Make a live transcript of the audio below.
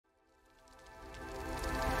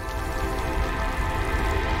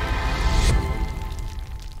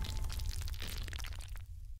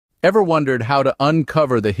Ever wondered how to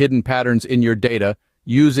uncover the hidden patterns in your data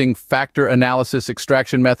using factor analysis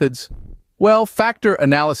extraction methods? Well, factor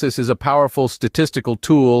analysis is a powerful statistical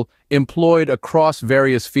tool employed across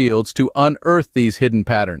various fields to unearth these hidden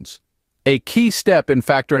patterns. A key step in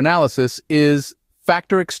factor analysis is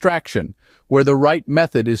factor extraction, where the right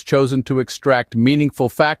method is chosen to extract meaningful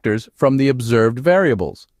factors from the observed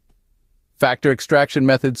variables. Factor extraction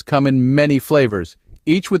methods come in many flavors,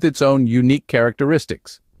 each with its own unique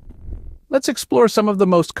characteristics. Let's explore some of the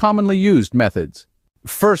most commonly used methods.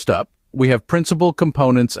 First up, we have principal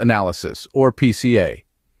components analysis, or PCA.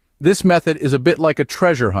 This method is a bit like a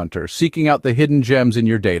treasure hunter seeking out the hidden gems in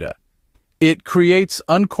your data. It creates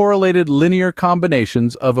uncorrelated linear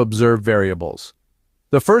combinations of observed variables.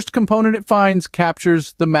 The first component it finds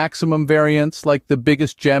captures the maximum variance, like the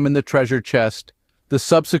biggest gem in the treasure chest. The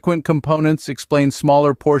subsequent components explain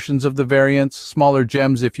smaller portions of the variance, smaller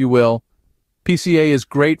gems if you will. PCA is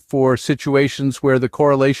great for situations where the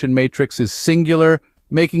correlation matrix is singular,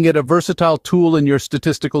 making it a versatile tool in your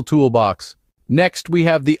statistical toolbox. Next, we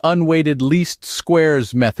have the Unweighted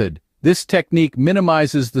Least-Squares Method. This technique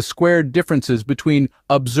minimizes the squared differences between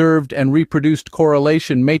observed and reproduced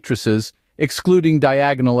correlation matrices, excluding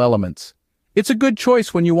diagonal elements. It's a good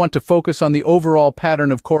choice when you want to focus on the overall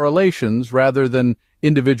pattern of correlations rather than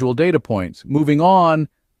individual data points. Moving on,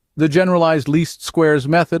 the Generalized Least-Squares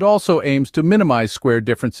Method also aims to minimize square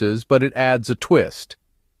differences, but it adds a twist.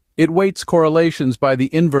 It weights correlations by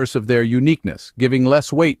the inverse of their uniqueness, giving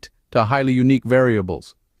less weight to highly unique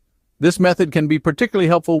variables. This method can be particularly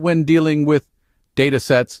helpful when dealing with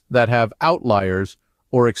datasets that have outliers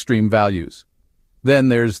or extreme values. Then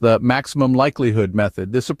there's the maximum likelihood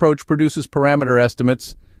method. This approach produces parameter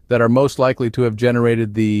estimates that are most likely to have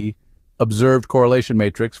generated the observed correlation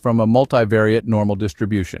matrix from a multivariate normal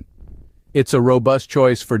distribution. It's a robust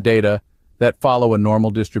choice for data that follow a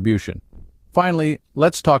normal distribution. Finally,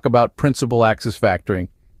 let's talk about principal axis factoring.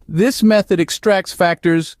 This method extracts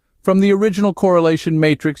factors from the original correlation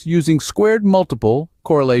matrix using squared multiple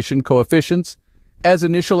correlation coefficients as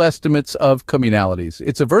initial estimates of communalities.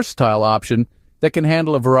 It's a versatile option that can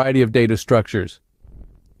handle a variety of data structures.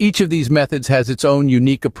 Each of these methods has its own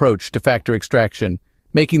unique approach to factor extraction,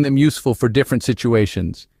 making them useful for different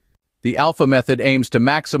situations. The alpha method aims to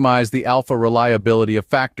maximize the alpha reliability of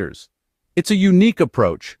factors. It's a unique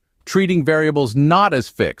approach, treating variables not as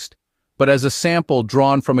fixed, but as a sample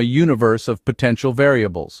drawn from a universe of potential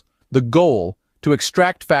variables. The goal, to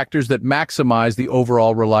extract factors that maximize the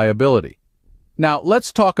overall reliability. Now,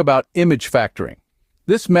 let's talk about image factoring.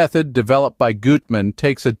 This method, developed by Gutmann,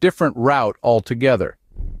 takes a different route altogether.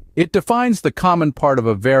 It defines the common part of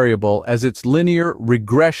a variable as its linear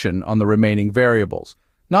regression on the remaining variables,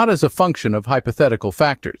 not as a function of hypothetical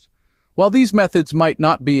factors. While these methods might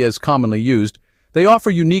not be as commonly used, they offer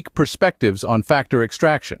unique perspectives on factor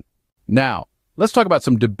extraction. Now, let's talk about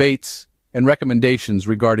some debates and recommendations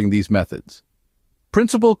regarding these methods.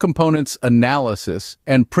 Principal components analysis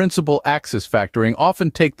and principal axis factoring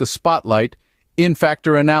often take the spotlight in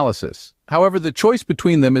factor analysis. However, the choice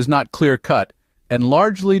between them is not clear-cut and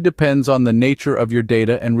largely depends on the nature of your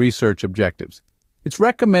data and research objectives. It's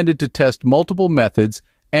recommended to test multiple methods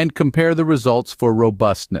and compare the results for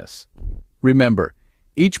robustness. Remember,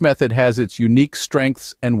 each method has its unique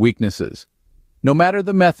strengths and weaknesses. No matter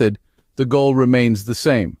the method, the goal remains the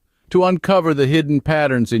same: to uncover the hidden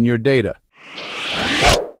patterns in your data.